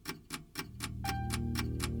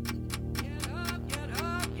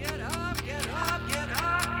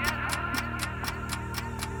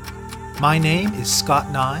My name is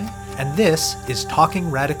Scott Nye, and this is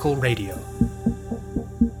Talking Radical Radio.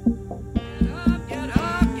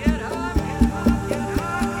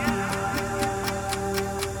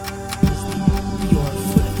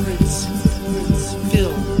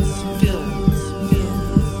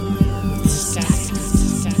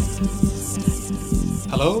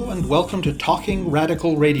 Hello and welcome to Talking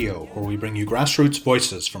Radical Radio, where we bring you grassroots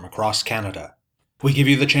voices from across Canada. We give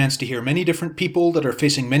you the chance to hear many different people that are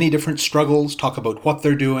facing many different struggles, talk about what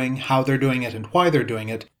they're doing, how they're doing it, and why they're doing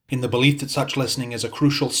it, in the belief that such listening is a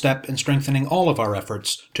crucial step in strengthening all of our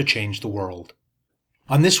efforts to change the world.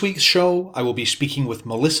 On this week's show, I will be speaking with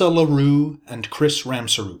Melissa LaRue and Chris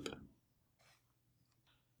Ramsarup.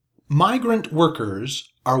 Migrant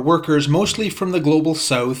workers are workers mostly from the Global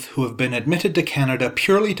South who have been admitted to Canada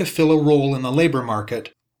purely to fill a role in the labour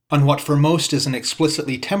market on what for most is an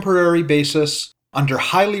explicitly temporary basis, under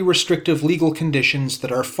highly restrictive legal conditions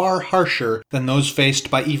that are far harsher than those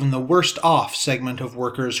faced by even the worst-off segment of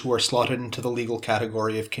workers who are slotted into the legal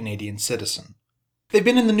category of Canadian citizen. They've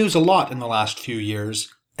been in the news a lot in the last few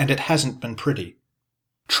years, and it hasn't been pretty.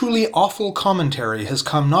 Truly awful commentary has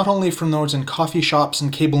come not only from those in coffee shops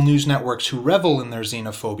and cable news networks who revel in their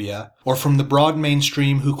xenophobia, or from the broad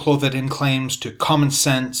mainstream who clothe it in claims to common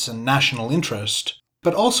sense and national interest,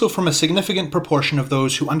 but also from a significant proportion of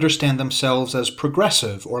those who understand themselves as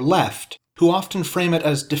progressive or left, who often frame it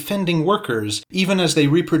as defending workers, even as they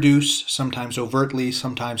reproduce, sometimes overtly,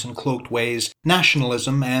 sometimes in cloaked ways,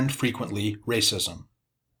 nationalism and, frequently, racism.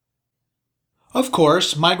 Of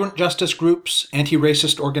course, migrant justice groups,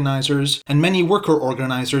 anti-racist organizers, and many worker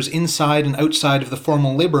organizers inside and outside of the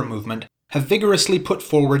formal labor movement have vigorously put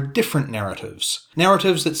forward different narratives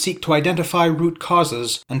that seek to identify root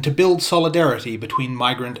causes and to build solidarity between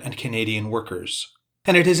migrant and Canadian workers.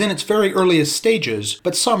 And it is in its very earliest stages,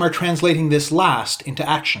 but some are translating this last into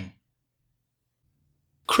action.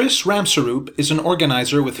 Chris Ramsarup is an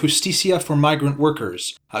organizer with Justicia for Migrant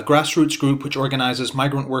Workers, a grassroots group which organizes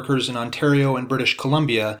migrant workers in Ontario and British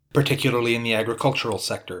Columbia, particularly in the agricultural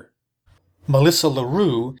sector. Melissa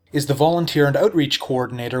LaRue is the volunteer and outreach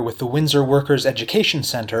coordinator with the Windsor Workers Education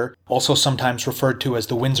Centre, also sometimes referred to as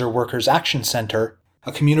the Windsor Workers Action Centre,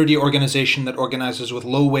 a community organization that organizes with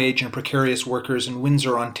low-wage and precarious workers in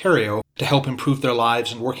Windsor, Ontario, to help improve their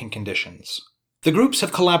lives and working conditions. The groups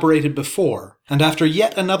have collaborated before, and after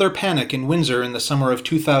yet another panic in Windsor in the summer of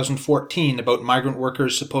 2014 about migrant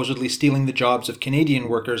workers supposedly stealing the jobs of Canadian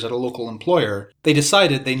workers at a local employer, they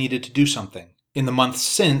decided they needed to do something. In the months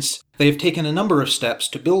since, they have taken a number of steps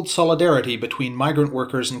to build solidarity between migrant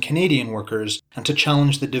workers and Canadian workers and to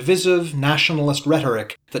challenge the divisive, nationalist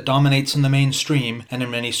rhetoric that dominates in the mainstream and in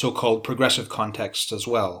many so-called progressive contexts as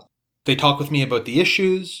well. They talk with me about the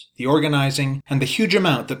issues, the organizing, and the huge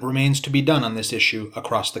amount that remains to be done on this issue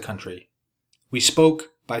across the country. We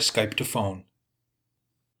spoke by Skype to phone.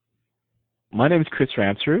 My name is Chris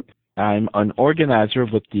Ramsarup. I'm an organizer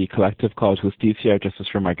with the collective called Justicia Justice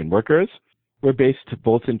for Migrant Workers. We're based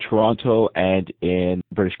both in Toronto and in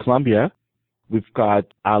British Columbia. We've got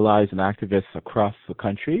allies and activists across the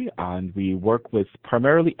country, and we work with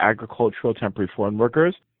primarily agricultural temporary foreign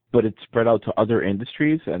workers, but it's spread out to other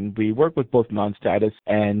industries, and we work with both non-status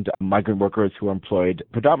and migrant workers who are employed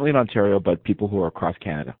predominantly in Ontario, but people who are across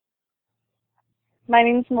Canada. My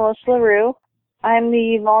name is Melissa LaRue. I'm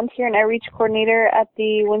the volunteer and outreach coordinator at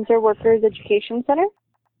the Windsor Workers Education Centre.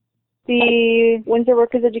 The Windsor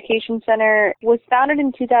Workers Education Centre was founded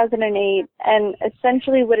in 2008, and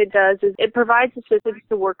essentially what it does is it provides assistance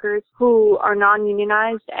to workers who are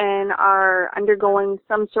non-unionized and are undergoing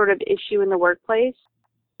some sort of issue in the workplace.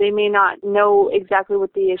 They may not know exactly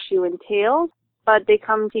what the issue entails, but they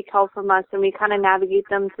come seek help from us, and we kind of navigate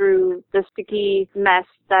them through the sticky mess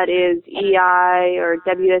that is EI or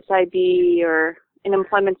WSIB or an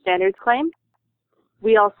employment standards claim.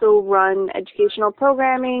 We also run educational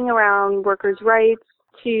programming around workers' rights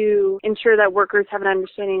to ensure that workers have an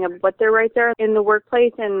understanding of what their rights are in the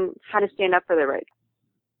workplace and how to stand up for their rights.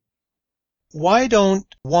 Why don't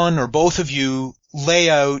one or both of you lay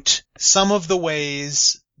out some of the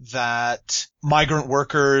ways that migrant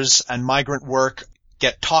workers and migrant work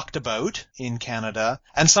get talked about in Canada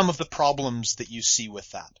and some of the problems that you see with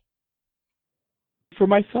that? For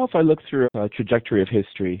myself, I look through a trajectory of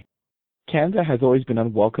history. Canada has always been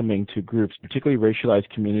unwelcoming to groups, particularly racialized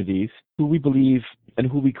communities, who we believe and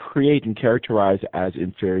who we create and characterize as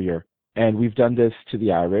inferior. And we've done this to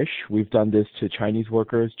the Irish, we've done this to Chinese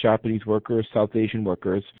workers, Japanese workers, South Asian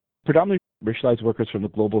workers, predominantly racialized workers from the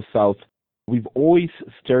Global South. We've always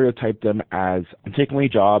stereotyped them as taking away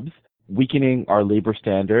jobs, weakening our labor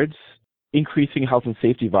standards, increasing health and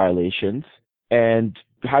safety violations, and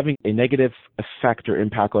having a negative effect or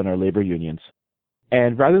impact on our labor unions.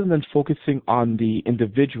 And rather than focusing on the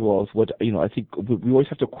individuals, I think we always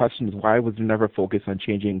have to question is why was there never focus on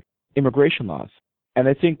changing immigration laws? And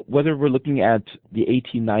I think whether we're looking at the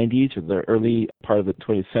 1890s or the early part of the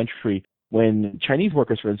 20th century, when Chinese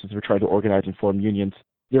workers, for instance, were trying to organize and form unions,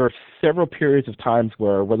 there were several periods of times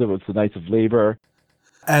where, whether it was the Knights of Labor.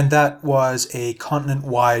 And that was a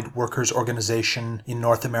continent-wide workers' organization in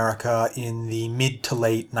North America in the mid to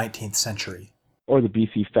late 19th century. Or the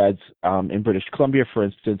BC Feds in British Columbia, for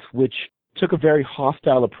instance, which took a very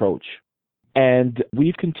hostile approach. And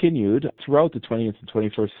we've continued throughout the 20th and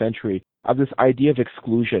 21st century of this idea of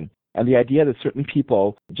exclusion and the idea that certain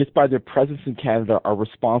people, just by their presence in Canada, are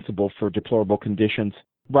responsible for deplorable conditions,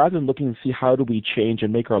 rather than looking to see how do we change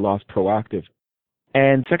and make our laws proactive.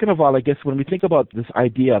 And second of all, I guess when we think about this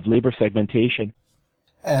idea of labor segmentation.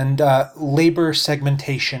 And labor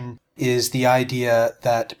segmentation is the idea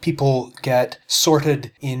that people get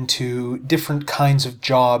sorted into different kinds of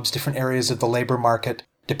jobs, different areas of the labor market,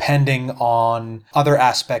 depending on other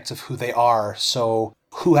aspects of who they are. So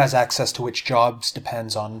who has access to which jobs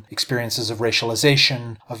depends on experiences of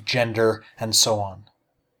racialization, of gender, and so on.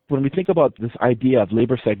 When we think about this idea of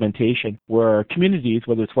labor segmentation, where communities,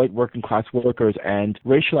 whether it's white working class workers and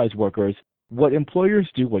racialized workers, what employers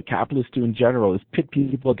do, what capitalists do in general, is pit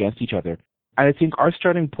people against each other. And I think our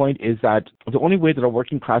starting point is that the only way that our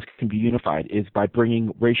working class can be unified is by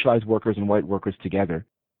bringing racialized workers and white workers together.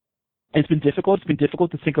 It's been difficult. It's been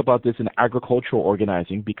difficult to think about this in agricultural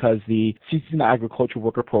organizing because the Seasonal Agricultural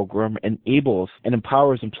Worker Program enables and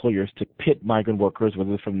empowers employers to pit migrant workers, whether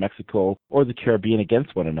they're from Mexico or the Caribbean,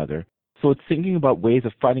 against one another. So it's thinking about ways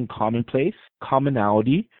of finding commonplace,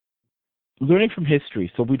 commonality, learning from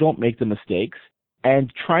history so we don't make the mistakes,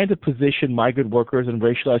 and trying to position migrant workers and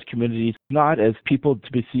racialized communities not as people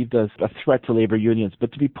to be perceived as a threat to labor unions,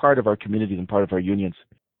 but to be part of our communities and part of our unions.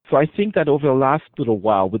 So I think that over the last little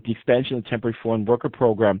while, with the expansion of the Temporary Foreign Worker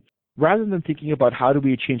Program, rather than thinking about how do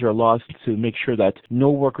we change our laws to make sure that no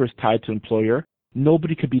worker is tied to employer,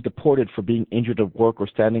 nobody could be deported for being injured at work or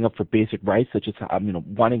standing up for basic rights such as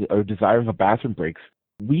wanting or desiring a bathroom breaks.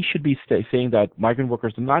 We should be saying that migrant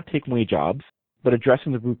workers do not take away jobs, but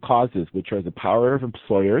addressing the root causes, which are the power of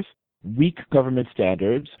employers, weak government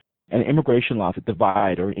standards, and immigration laws that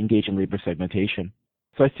divide or engage in labor segmentation.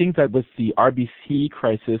 So I think that with the RBC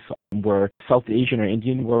crisis, where South Asian or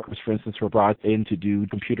Indian workers, for instance, were brought in to do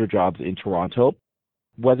computer jobs in Toronto,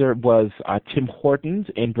 whether it was Tim Hortons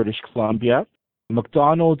in British Columbia,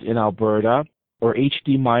 McDonald's in Alberta, or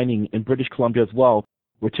HD Mining in British Columbia as well,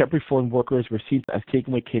 where temporary foreign workers were seen as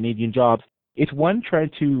taking away Canadian jobs, it's one,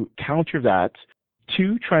 trying to counter that,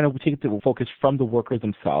 two, trying to take the focus from the workers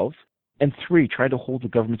themselves, and three, trying to hold the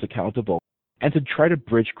governments accountable, and to try to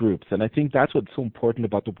bridge groups. And I think that's what's so important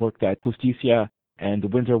about the work that Justicia and the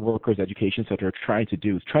Windsor Workers Education Center are trying to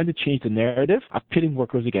do, is trying to change the narrative of pitting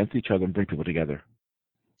workers against each other and bring people together.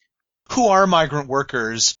 Who are migrant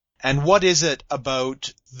workers, and what is it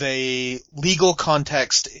about the legal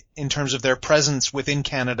context in terms of their presence within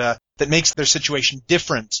Canada that makes their situation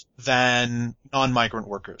different than non-migrant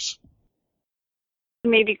workers?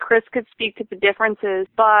 Maybe Chris could speak to the differences,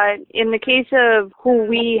 but in the case of who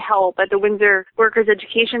we help at the Windsor Workers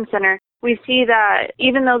Education Center, we see that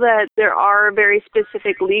even though that there are very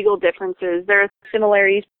specific legal differences, there are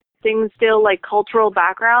similarities, things still like cultural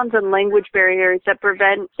backgrounds and language barriers that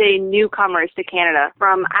prevent, say, newcomers to Canada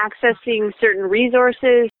from accessing certain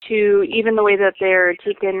resources to even the way that they're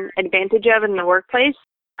taken advantage of in the workplace.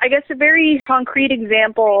 I guess a very concrete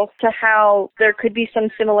example to how there could be some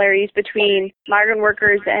similarities between migrant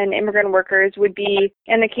workers and immigrant workers would be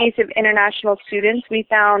in the case of international students, we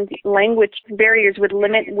found language barriers would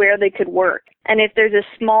limit where they could work. And if there's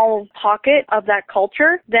a small pocket of that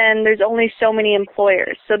culture, then there's only so many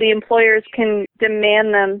employers. So the employers can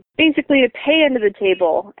demand them basically to pay into the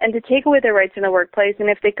table and to take away their rights in the workplace. And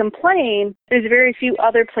if they complain, there's very few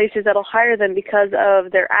other places that'll hire them because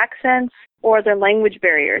of their accents or their language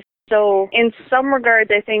barriers. So in some regards,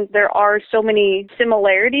 I think there are so many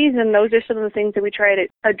similarities, and those are some of the things that we try to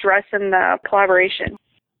address in the collaboration.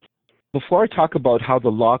 Before I talk about how the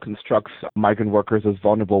law constructs migrant workers as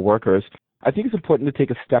vulnerable workers, I think it's important to take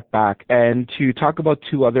a step back and to talk about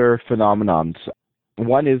two other phenomenons.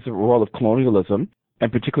 One is the role of colonialism,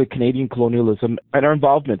 and particularly Canadian colonialism, and our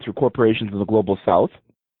involvement through corporations in the global south.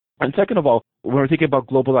 And second of all, when we're thinking about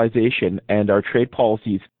globalization and our trade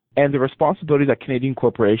policies, and the responsibility that Canadian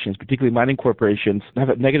corporations, particularly mining corporations, have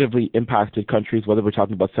negatively impacted countries, whether we're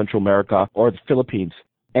talking about Central America or the Philippines.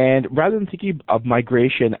 And rather than thinking of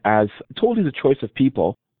migration as totally the choice of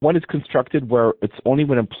people, one is constructed where it's only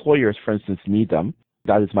when employers, for instance, need them.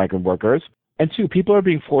 that is migrant workers. And two, people are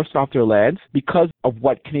being forced off their lands because of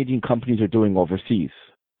what Canadian companies are doing overseas.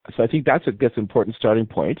 So I think that's an important starting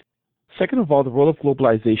point. Second of all, the role of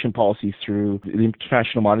globalization policies through the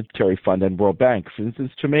International Monetary Fund and World Bank. For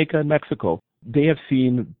instance, Jamaica and Mexico, they have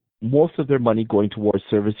seen most of their money going towards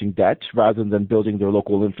servicing debt rather than building their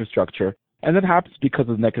local infrastructure. And that happens because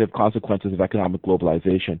of the negative consequences of economic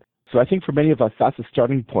globalization. So I think for many of us, that's the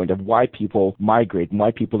starting point of why people migrate and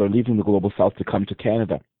why people are leaving the global south to come to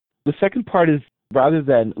Canada. The second part is, rather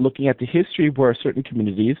than looking at the history where certain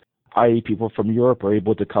communities, i.e. people from Europe, are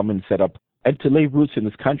able to come and set up and to lay roots in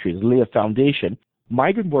this country, to lay a foundation,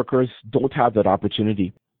 migrant workers don't have that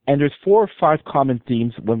opportunity. And there's 4 or 5 common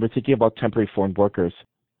themes when we're thinking about temporary foreign workers.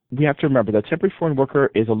 We have to remember that temporary foreign worker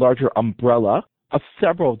is a larger umbrella of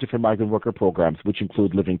several different migrant worker programs, which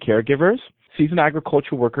include living caregivers, seasoned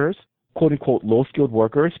agricultural workers, quote-unquote low-skilled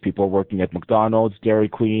workers, people working at McDonald's, Dairy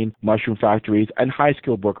Queen, mushroom factories, and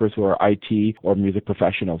high-skilled workers who are IT or music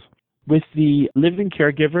professionals. With the living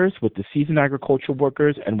caregivers, with the seasoned agricultural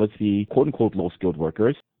workers, and with the quote-unquote low-skilled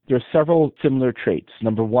workers, there are several similar traits.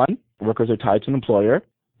 Number 1, workers are tied to an employer.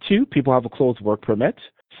 2, people have a closed work permit.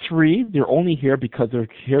 3, they're only here because they're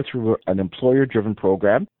here through an employer-driven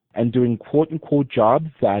program and doing quote-unquote jobs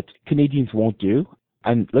that Canadians won't do.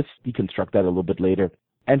 And let's deconstruct that a little bit later.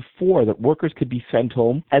 And 4, that workers could be sent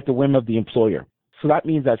home at the whim of the employer. So that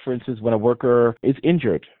means that, for instance, when a worker is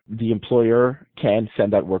injured, the employer can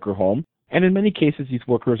send that worker home. And in many cases, these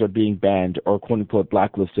workers are being banned or quote-unquote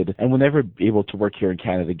blacklisted and will never be able to work here in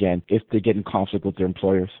Canada again if they get in conflict with their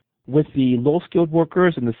employers. With the low-skilled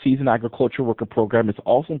workers and the seasoned agriculture worker program, it's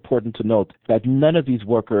also important to note that none of these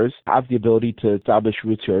workers have the ability to establish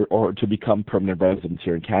roots here or to become permanent residents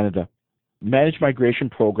here in Canada. Managed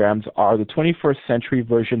migration programs are the 21st century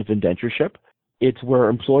version of indentureship. It's where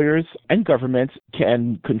employers and governments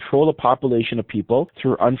can control a population of people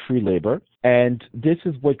through unfree labor, and this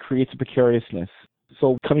is what creates precariousness.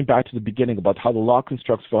 So coming back to the beginning about how the law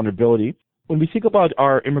constructs vulnerability, when we think about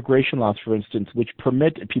our immigration laws, for instance, which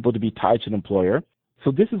permit people to be tied to an employer, so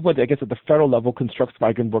this is what I guess at the federal level constructs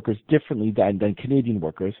migrant workers differently than Canadian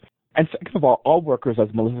workers. And second of all workers, as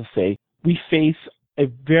Melissa say, we face a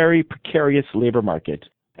very precarious labor market.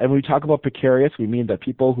 And when we talk about precarious, we mean that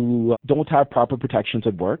people who don't have proper protections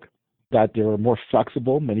at work, that they're more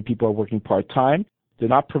flexible. Many people are working part-time. They're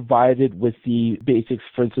not provided with the basics,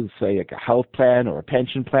 for instance, say like a health plan or a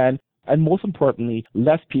pension plan. And most importantly,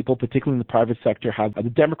 less people, particularly in the private sector, have the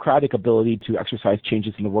democratic ability to exercise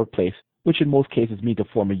changes in the workplace, which in most cases mean to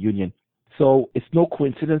form a union. So it's no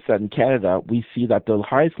coincidence that in Canada, we see that the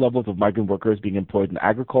highest levels of migrant workers being employed in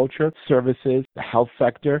agriculture, services, the health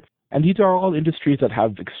sector, and these are all industries that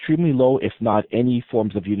have extremely low, if not any,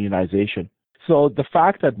 forms of unionization. So the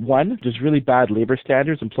fact that, 1, there's really bad labor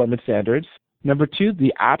standards, employment standards. Number 2,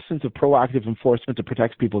 the absence of proactive enforcement to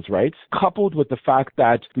protect people's rights, coupled with the fact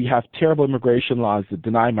that we have terrible immigration laws that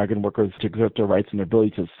deny migrant workers to exert their rights and their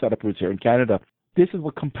ability to set up roots here in Canada. This is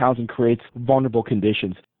what compounds and creates vulnerable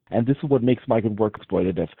conditions. And this is what makes migrant work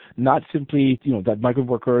exploitative. Not simply, that migrant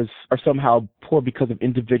workers are somehow poor because of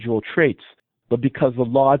individual traits, but because the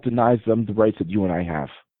law denies them the rights that you and I have.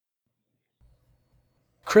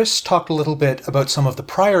 Chris talked a little bit about some of the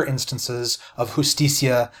prior instances of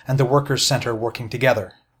Justicia and the Workers' Centre working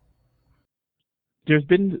together. There's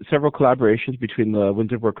been several collaborations between the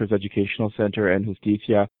Windsor Workers Educational Centre and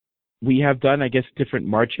Justicia. We have done, different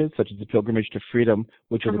marches, such as the Pilgrimage to Freedom,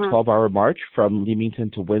 which was a 12-hour march from Leamington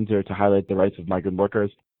to Windsor to highlight the rights of migrant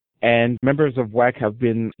workers. And members of WEC have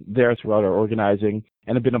been there throughout our organizing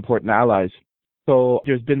and have been important allies. So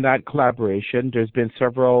there's been that collaboration. There's been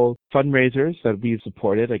several fundraisers that we've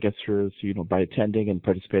supported, through, by attending and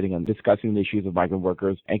participating and discussing the issues of migrant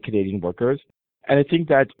workers and Canadian workers. And I think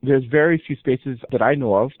that there's very few spaces that I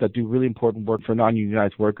know of that do really important work for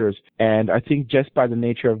non-unionized workers. And I think just by the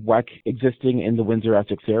nature of WEC existing in the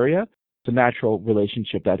Windsor-Essex area, it's a natural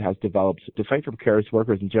relationship that has developed to fight for precarious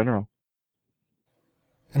workers in general.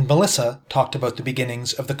 And Melissa talked about the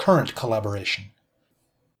beginnings of the current collaboration.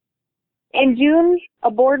 In June, a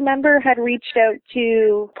board member had reached out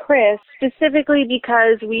to Chris specifically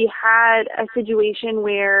because we had a situation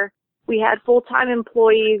where we had full-time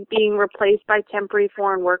employees being replaced by temporary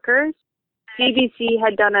foreign workers. CBC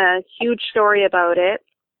had done a huge story about it,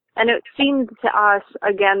 and it seemed to us,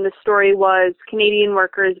 again, the story was Canadian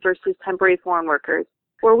workers versus temporary foreign workers,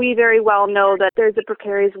 where we very well know that there's a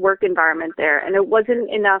precarious work environment there. And it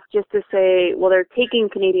wasn't enough just to say, well, they're taking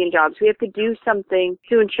Canadian jobs. We have to do something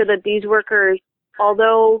to ensure that these workers,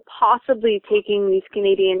 although possibly taking these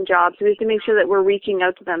Canadian jobs, we have to make sure that we're reaching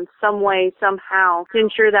out to them some way, somehow, to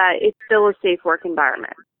ensure that it's still a safe work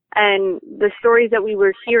environment. And the stories that we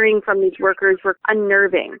were hearing from these workers were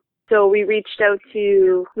unnerving. So we reached out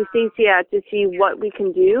to Justicia to see what we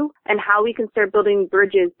can do and how we can start building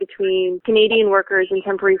bridges between Canadian workers and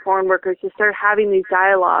temporary foreign workers to start having these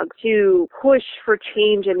dialogues to push for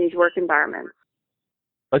change in these work environments.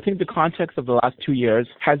 I think the context of the last 2 years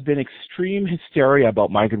has been extreme hysteria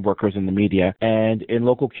about migrant workers in the media and in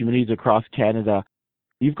local communities across Canada.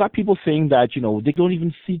 You've got people saying that, they don't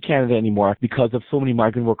even see Canada anymore because of so many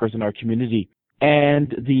migrant workers in our community.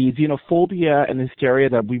 And the xenophobia and hysteria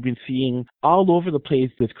that we've been seeing all over the place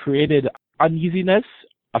has created uneasiness,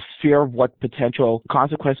 a fear of what potential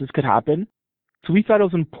consequences could happen. So we thought it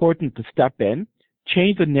was important to step in,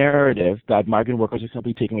 change the narrative that migrant workers are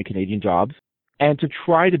simply taking away Canadian jobs, and to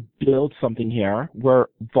try to build something here where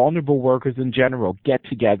vulnerable workers in general get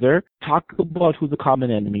together, talk about who the common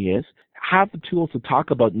enemy is, have the tools to talk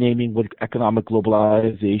about naming what economic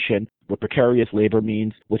globalization, what precarious labor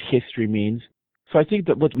means, what history means. So I think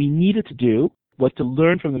that what we needed to do was to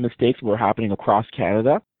learn from the mistakes that were happening across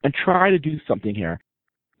Canada and try to do something here.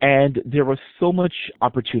 And there were so much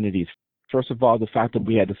opportunities. First of all, the fact that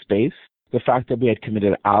we had the space, the fact that we had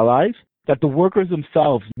committed allies, that the workers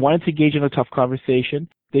themselves wanted to engage in a tough conversation.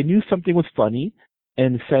 They knew something was funny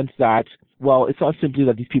in the sense that, well, it's not simply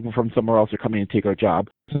that these people from somewhere else are coming and take our job.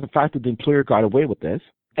 It's the fact that the employer got away with this.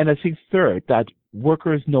 And I think third, that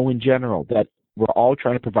workers know in general that we're all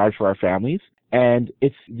trying to provide for our families. And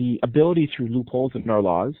it's the ability through loopholes in our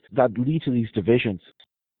laws that lead to these divisions.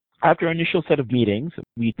 After our initial set of meetings,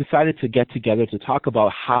 we decided to get together to talk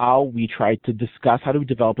about how we try to discuss, how do we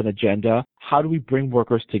develop an agenda, how do we bring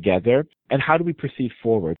workers together, and how do we proceed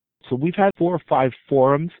forward. So we've had 4 or 5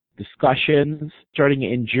 forums, discussions, starting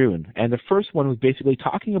in June. And the first one was basically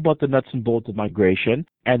talking about the nuts and bolts of migration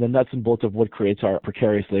and the nuts and bolts of what creates our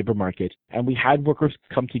precarious labor market. And we had workers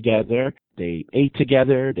come together. They ate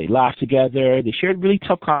together. They laughed together. They shared really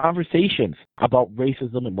tough conversations about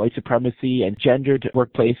racism and white supremacy and gendered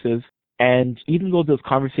workplaces. And even though those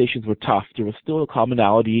conversations were tough, there was still a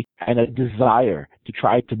commonality and a desire to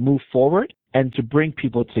try to move forward and to bring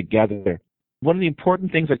people together. One of the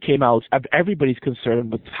important things that came out of everybody's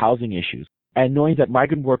concern was housing issues. And knowing that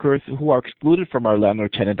migrant workers who are excluded from our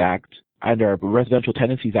Landlord-Tenant Act and our Residential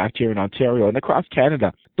Tenancies Act here in Ontario and across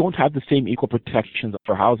Canada don't have the same equal protections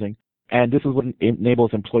for housing. And this is what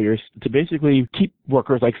enables employers to basically keep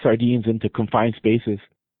workers like sardines into confined spaces.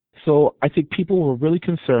 So I think people were really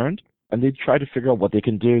concerned, and they tried to figure out what they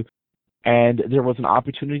can do. And there was an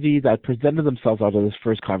opportunity that presented themselves out of this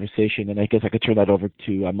first conversation, and I guess I could turn that over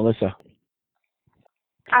to Melissa.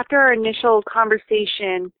 After our initial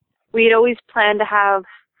conversation, we had always planned to have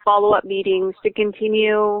follow-up meetings to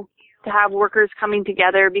continue to have workers coming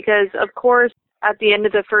together because, of course, at the end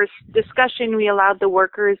of the first discussion, we allowed the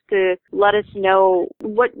workers to let us know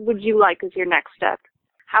what would you like as your next step.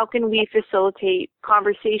 How can we facilitate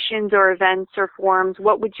conversations or events or forums?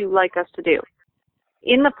 What would you like us to do?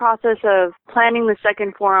 In the process of planning the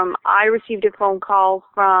second forum, I received a phone call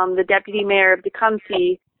from the deputy mayor of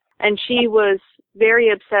Tecumseh, and she was very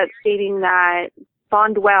upset, stating that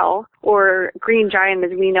Bondwell, or Green Giant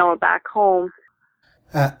as we know it back home,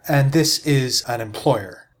 and this is an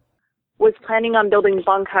employer, was planning on building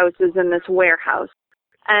bunkhouses in this warehouse.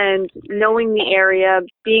 And knowing the area,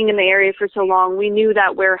 being in the area for so long, we knew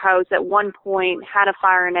that warehouse at one point had a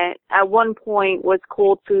fire in it, at one point was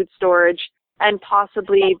cold food storage, and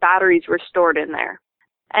possibly batteries were stored in there.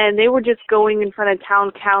 And they were just going in front of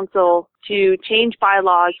town council to change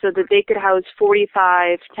bylaws so that they could house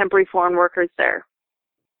 45 temporary foreign workers there.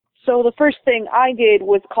 So the first thing I did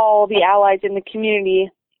was call the allies in the community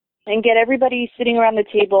and get everybody sitting around the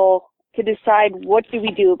table to decide, what do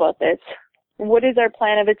we do about this? What is our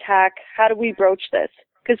plan of attack? How do we broach this?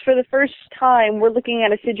 Because for the first time, we're looking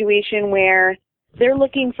at a situation where they're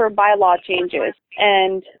looking for bylaw changes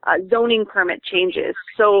and zoning permit changes.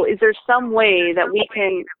 So is there some way that we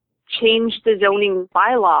can change the zoning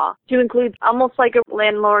bylaw to include almost like a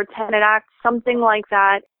Landlord-Tenant Act, something like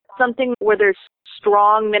that, something where there's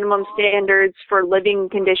strong minimum standards for living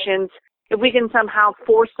conditions? If we can somehow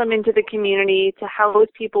force them into the community to house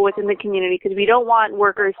people within the community, because we don't want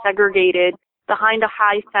workers segregated behind a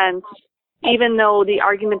high fence, even though the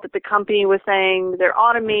argument that the company was saying they're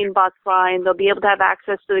on a main bus line, they'll be able to have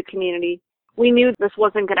access to the community. We knew this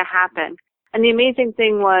wasn't going to happen. And the amazing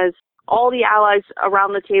thing was all the allies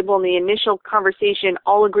around the table in the initial conversation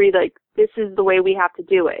all agreed, like, this is the way we have to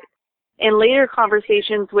do it. In later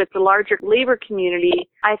conversations with the larger labor community,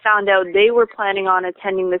 I found out they were planning on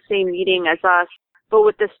attending the same meeting as us, but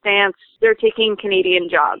with the stance, they're taking Canadian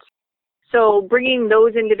jobs. So bringing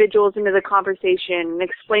those individuals into the conversation and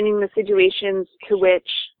explaining the situations to which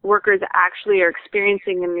workers actually are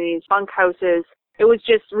experiencing in these bunkhouses. It was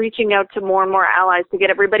just reaching out to more and more allies to get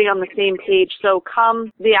everybody on the same page. So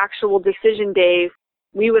come the actual decision day,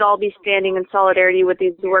 we would all be standing in solidarity with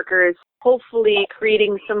these workers, hopefully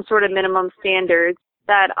creating some sort of minimum standards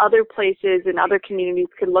that other places and other communities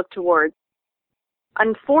could look towards.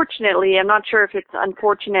 Unfortunately, I'm not sure if it's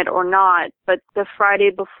unfortunate or not, but the Friday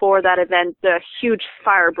before that event, a huge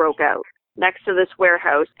fire broke out next to this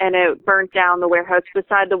warehouse, and it burnt down the warehouse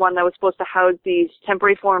beside the one that was supposed to house these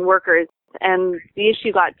temporary foreign workers, and the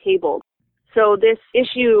issue got tabled. So this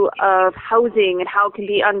issue of housing and how it can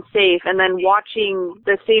be unsafe, and then watching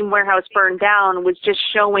the same warehouse burn down was just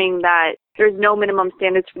showing that there's no minimum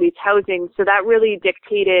standards for these housing. So that really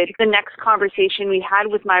dictated the next conversation we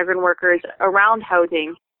had with migrant workers around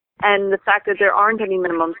housing and the fact that there aren't any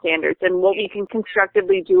minimum standards and what we can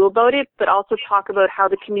constructively do about it, but also talk about how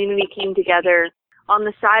the community came together on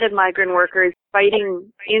the side of migrant workers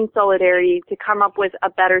fighting in solidarity to come up with a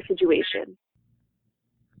better situation.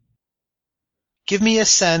 Give me a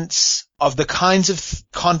sense of the kinds of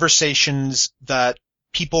conversations that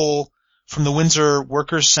people from the Windsor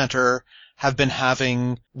Workers' Centre have been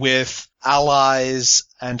having with allies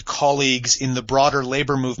and colleagues in the broader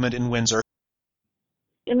labor movement in Windsor.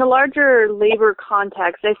 In the larger labor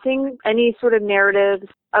context, I think any sort of narratives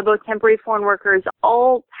about temporary foreign workers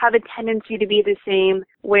all have a tendency to be the same,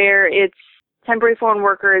 where it's temporary foreign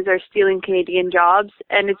workers are stealing Canadian jobs,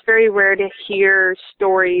 and it's very rare to hear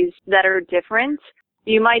stories that are different.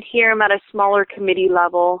 You might hear them at a smaller committee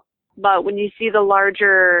level, but when you see the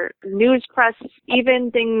larger news press,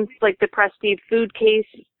 even things like the Prestige food case,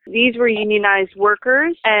 these were unionized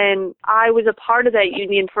workers, and I was a part of that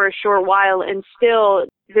union for a short while, and still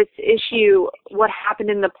this issue, what happened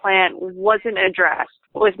in the plant, wasn't addressed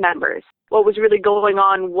with members. What was really going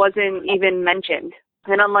on wasn't even mentioned.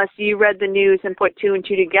 And unless you read the news and put two and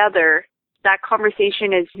two together, that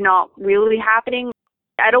conversation is not really happening.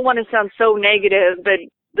 I don't want to sound so negative, but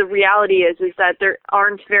the reality is that there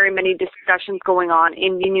aren't very many discussions going on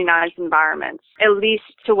in unionized environments, at least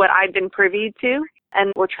to what I've been privy to,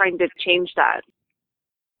 and we're trying to change that.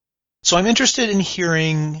 So I'm interested in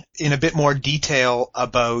hearing in a bit more detail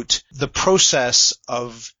about the process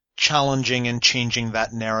of challenging and changing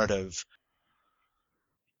that narrative.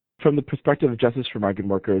 From the perspective of Justice for Migrant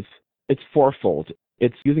Workers, it's fourfold.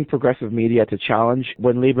 It's using progressive media to challenge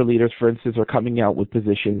when labor leaders, for instance, are coming out with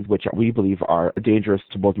positions which we believe are dangerous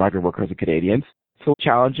to both migrant workers and Canadians. So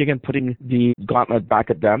challenging and putting the gauntlet back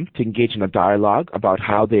at them to engage in a dialogue about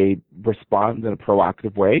how they respond in a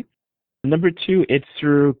proactive way. Number two, it's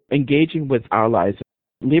through engaging with allies.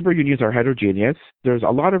 Labor unions are heterogeneous. There's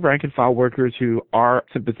a lot of rank and file workers who are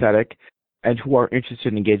sympathetic and who are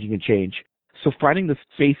interested in engaging in change. So finding the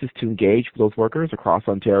spaces to engage with those workers across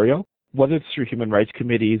Ontario, whether it's through human rights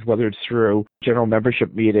committees, whether it's through general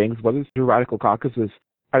membership meetings, whether it's through radical caucuses.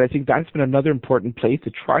 And I think that's been another important place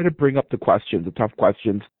to try to bring up the questions, the tough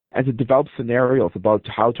questions, and to develop scenarios about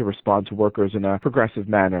how to respond to workers in a progressive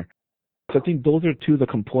manner. So I think those are two of the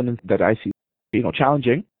components that I see,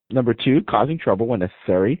 challenging. Number two, causing trouble when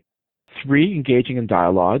necessary. Three, engaging in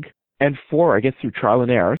dialogue. And four, I guess through trial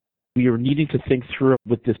and error. We are needing to think through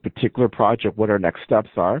with this particular project what our next steps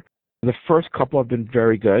are. The first couple have been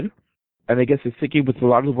very good. And I guess it's thinking with a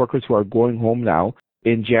lot of the workers who are going home now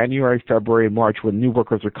in January, February, and March when new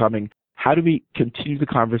workers are coming, how do we continue the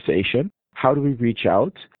conversation? How do we reach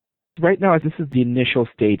out? Right now, this is the initial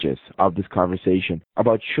stages of this conversation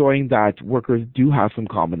about showing that workers do have some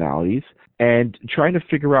commonalities and trying to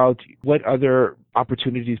figure out what other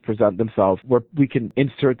opportunities present themselves where we can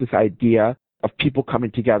insert this idea of people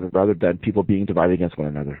coming together rather than people being divided against one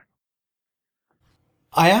another.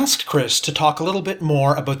 I asked Chris to talk a little bit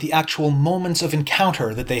more about the actual moments of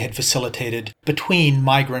encounter that they had facilitated between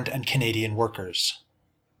migrant and Canadian workers.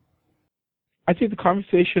 I think the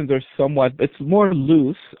conversations are it's more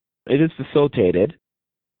loose. It is facilitated.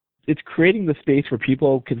 It's creating the space where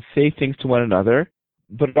people can say things to one another,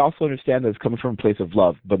 but also understand that it's coming from a place of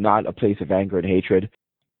love, but not a place of anger and hatred.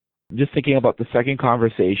 Just thinking about the second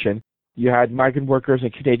conversation, you had migrant workers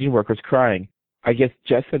and Canadian workers crying. I guess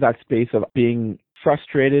just in that space of being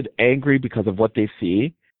frustrated, angry because of what they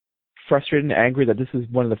see, frustrated and angry that this is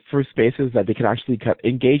one of the first spaces that they can actually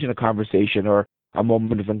engage in a conversation or a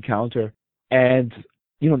moment of encounter. And,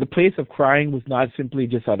 the place of crying was not simply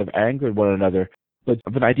just out of anger at one another, but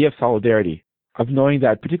of an idea of solidarity, of knowing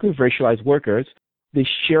that particularly racialized workers, they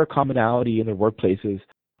share commonality in their workplaces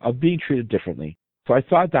of being treated differently. So I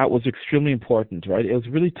thought that was extremely important, right? It was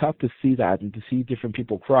really tough to see that and to see different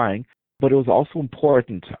people crying, but it was also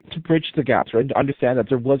important to bridge the gaps, right? And to understand that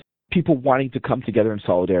there was people wanting to come together in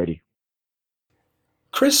solidarity.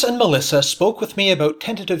 Chris and Melissa spoke with me about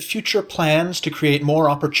tentative future plans to create more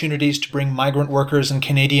opportunities to bring migrant workers and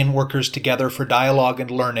Canadian workers together for dialogue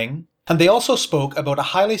and learning, and they also spoke about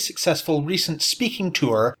a highly successful recent speaking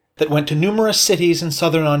tour that went to numerous cities in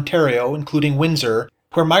southern Ontario, including Windsor,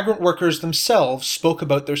 where migrant workers themselves spoke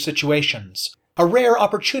about their situations. A rare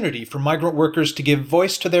opportunity for migrant workers to give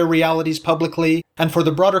voice to their realities publicly and for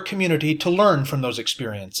the broader community to learn from those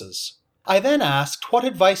experiences. I then asked what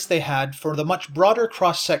advice they had for the much broader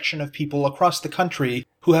cross-section of people across the country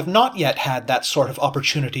who have not yet had that sort of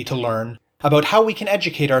opportunity to learn about how we can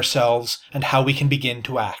educate ourselves and how we can begin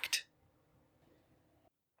to act.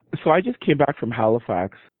 So I just came back from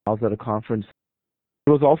Halifax. I was at a conference.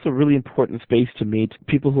 It was also a really important space to meet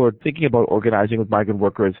people who are thinking about organizing with migrant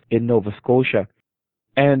workers in Nova Scotia.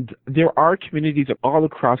 And there are communities all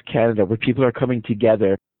across Canada where people are coming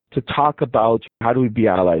together to talk about how do we be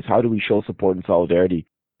allies, how do we show support and solidarity.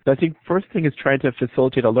 So I think first thing is trying to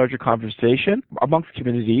facilitate a larger conversation amongst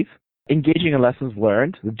communities, engaging in lessons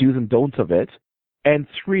learned, the do's and don'ts of it, and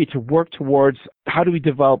 3, to work towards how do we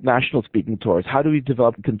develop national speaking tours, how do we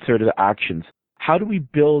develop concerted actions, how do we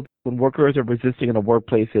build when workers are resisting in a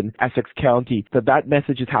workplace in Essex County, that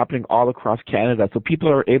message is happening all across Canada so people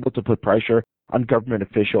are able to put pressure on government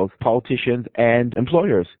officials, politicians, and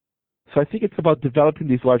employers. So I think it's about developing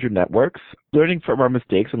these larger networks, learning from our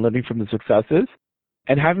mistakes and learning from the successes,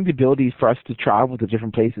 and having the ability for us to travel to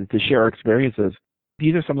different places to share our experiences.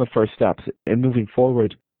 These are some of the first steps in moving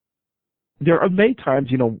forward. There are many times,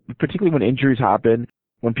 particularly when injuries happen,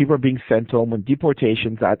 when people are being sent home, when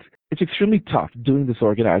deportations, it's extremely tough doing this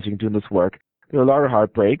organizing, doing this work. There are a lot of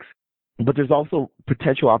heartbreaks, but there's also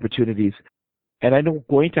potential opportunities. And I know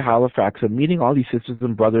going to Halifax and meeting all these sisters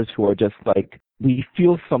and brothers who are just like, we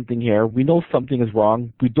feel something here. We know something is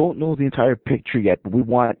wrong. We don't know the entire picture yet, but we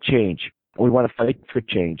want change. We want to fight for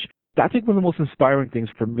change. That's one of the most inspiring things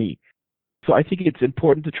for me. So I think it's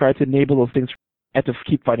important to try to enable those things and to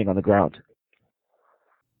keep fighting on the ground.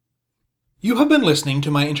 You have been listening to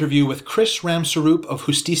my interview with Chris Ramsarup of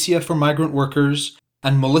Justicia for Migrant Workers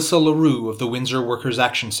and Melissa LaRue of the Windsor Workers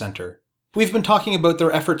Action Centre. We've been talking about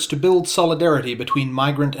their efforts to build solidarity between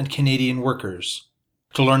migrant and Canadian workers.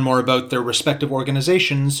 To learn more about their respective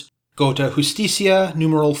organizations, go to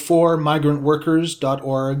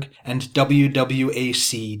justicia4migrantworkers.org and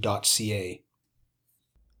wwac.ca.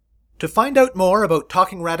 To find out more about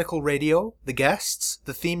Talking Radical Radio, the guests,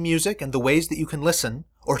 the theme music, and the ways that you can listen,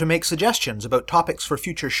 or to make suggestions about topics for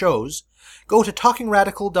future shows, go to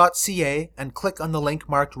talkingradical.ca and click on the link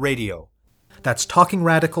marked Radio. That's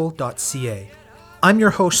talkingradical.ca. I'm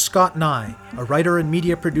your host, Scott Nye, a writer and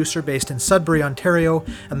media producer based in Sudbury, Ontario,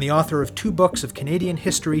 and the author of 2 books of Canadian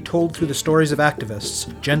history told through the stories of activists,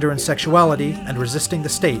 Gender and Sexuality, and Resisting the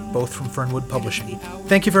State, both from Fernwood Publishing.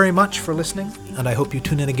 Thank you very much for listening, and I hope you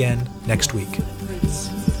tune in again next week.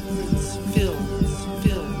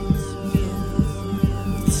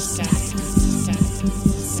 Static.